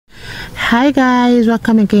Hi guys,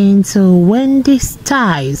 welcome again to Wendy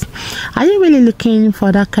Styles. Are you really looking for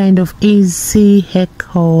that kind of easy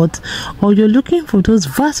haircut, or you're looking for those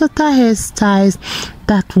versatile hairstyles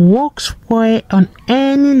that works well on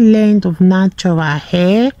any length of natural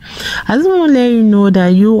hair? I just want to let you know that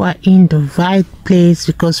you are in the right place,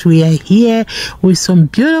 because we are here with some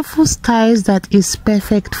beautiful styles that is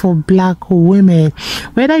perfect for black women.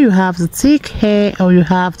 Whether you have the thick hair or you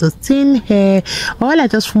have the thin hair, all I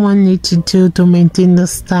just want you to do to maintain the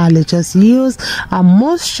style is just use a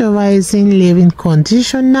moisturizing leave-in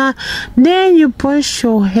conditioner. Then you brush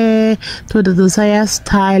your hair to the desired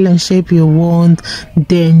style and shape you want.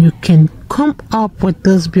 Then you can come up with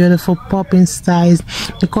those beautiful popping styles,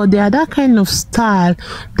 because they are that kind of style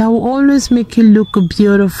that will always make you look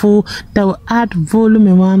beautiful, that will add volume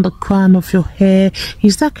around the crown of your hair.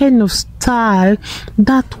 It's that kind of style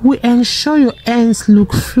that will ensure your ends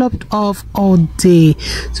look flopped off all day.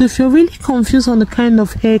 So if you're really confused on the kind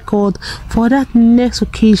of haircut for that next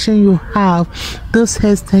occasion you have, this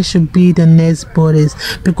hairstyle should be the next bodies,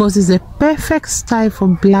 because it's a perfect style for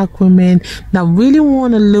black women that really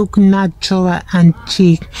want to look natural and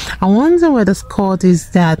chic. And one thing with the skirt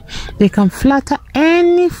is that they can flatter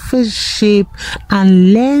any face shape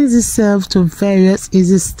and lend itself to various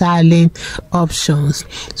easy styling options.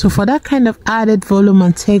 So for that kind of added volume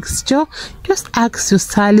and texture, just ask your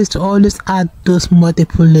stylist to always add those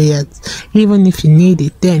multiple layers. Even if you need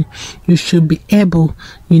it, then you should be able,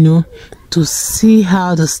 to see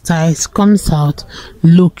how the style comes out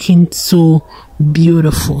looking so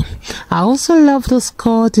beautiful. I also love the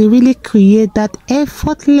skirt. They really create that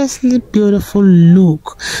effortlessly beautiful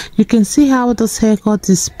look. You can see how this haircut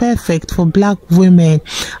is perfect for black women.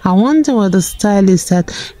 I wonder what the style is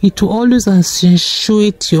that it will always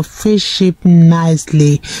accentuate your face shape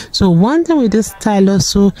nicely. So one thing with this style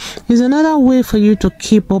also is another way for you to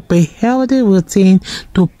keep up a healthy routine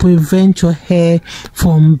to prevent your hair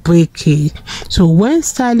from breakage. So when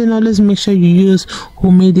styling, always make sure you use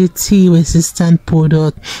humidity resistant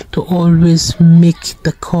product to always make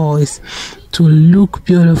the coils to look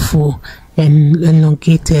beautiful and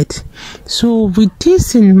elongated. So with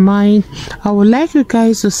this in mind, I would like you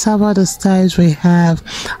guys to savor the styles we have.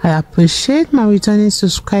 I appreciate my returning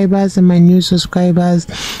subscribers and my new subscribers.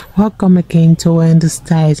 Welcome again to Wendy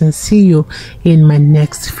Styles, and see you in my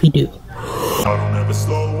next video. I don't ever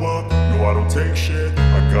slow up, no I don't take shit.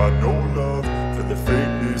 I got no love for the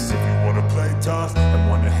fakeness. If you wanna play tough and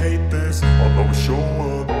wanna hate this, I'll always show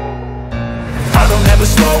up. I don't ever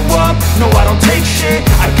slow up, no I don't take shit.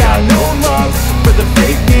 I got no love for the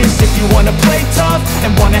fakeness. If you wanna play tough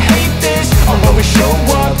and wanna hate this, I'll always show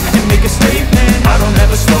up and make a statement. I don't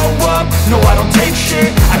ever slow up, no I don't take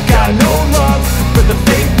shit. I got no love for the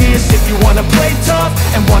fakeness. If you wanna play tough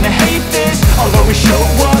and wanna hate this, I'll always show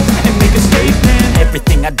up and make a statement.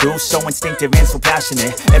 Everything I do so instinctive and so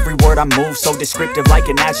passionate. Every word I move so descriptive like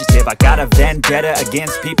an adjective. I got a vendetta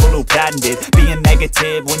against people who patented being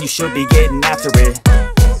negative when you should be getting after it.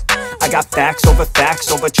 I got facts over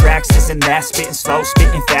tracks, this and that. Spitting slow,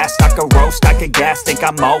 spitting fast. I could roast, I could gas. Think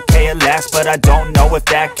I'm okay at last, but I don't know if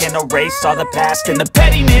that can erase all the past. And the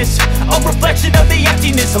pettiness, a reflection of the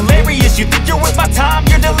emptiness. Hilarious, you think you're worth my time,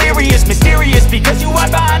 you're delirious. Mysterious, because you hide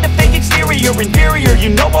behind a fake exterior. Inferior, you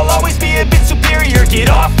know I'll always be a bit superior. Get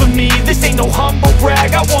off of me, this ain't no humble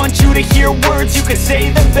brag. I want you to hear words, you can say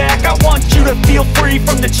them back. I want you to feel free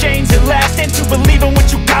from the chains at last, and to believe in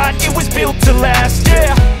what you got, it was built to last,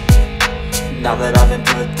 yeah. Now that I've been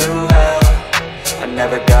put through hell, I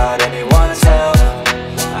never got anyone's help.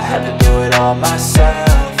 I had to do it all myself.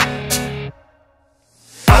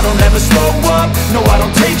 I don't ever slow up, no I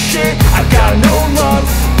don't take shit. I got no love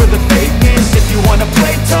for the fakeness. If you wanna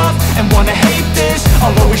play tough and wanna hate this,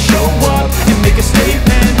 I'll always show up and make a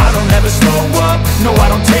statement. I don't ever slow up, no I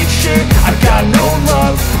don't take shit. I got no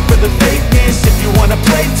love for the fakeness. If you wanna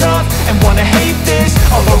play tough and wanna hate this,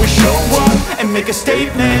 I'll always show up and make a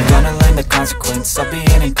statement. Gonna learn the consequence of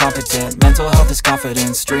being incompetent. Mental health is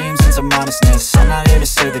confidence, dreams and some honestness. I'm not here to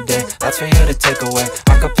save the day, that's for you to take away.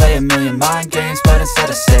 I could play a million mind games, but instead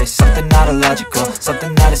I say something not illogical,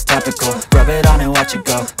 something that is topical. Rub it on and watch it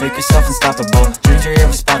go, make yourself unstoppable. Dreams are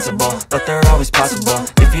irresponsible, but they're always possible.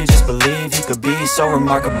 If you just believe, you could be so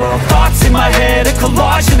remarkable. Thoughts in my head, a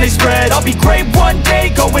collage and they spread. I'll be great one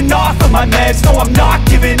day, going off of my meds. No, I'm not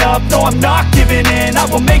giving up, no, I'm not giving in. I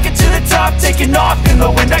will make it to the top, taking off in the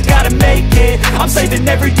wind. I gotta make it, I'm saving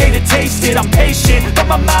every day to taste it. I'm patient, but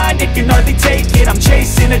my mind, it can hardly take it. I'm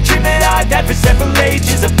chasing a dream that I've had for several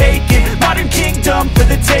ages. A vacant, modern kingdom for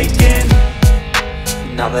the taking.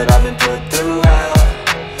 Now that I've been put through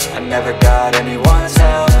hell, I never got anyone's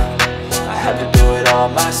help. I had to do it all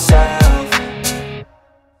myself.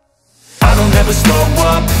 never slow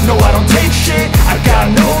up, no I don't take shit. I got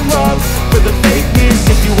no love for the fakeness.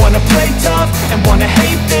 If you wanna play tough and wanna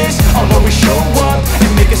hate this, I'll always show up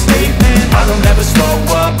and make a statement. I don't ever slow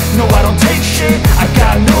up, no I don't take shit. I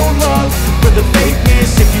got no love for the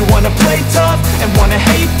fakeness. If you wanna play tough and wanna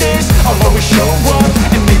hate this, I'll always show up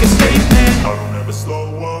and make a statement. I don't ever slow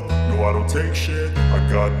up, no I don't take shit. I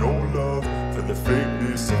got no love for the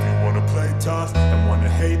fakeness. If you wanna play tough and wanna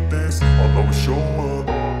hate this, I'll always show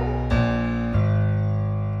up.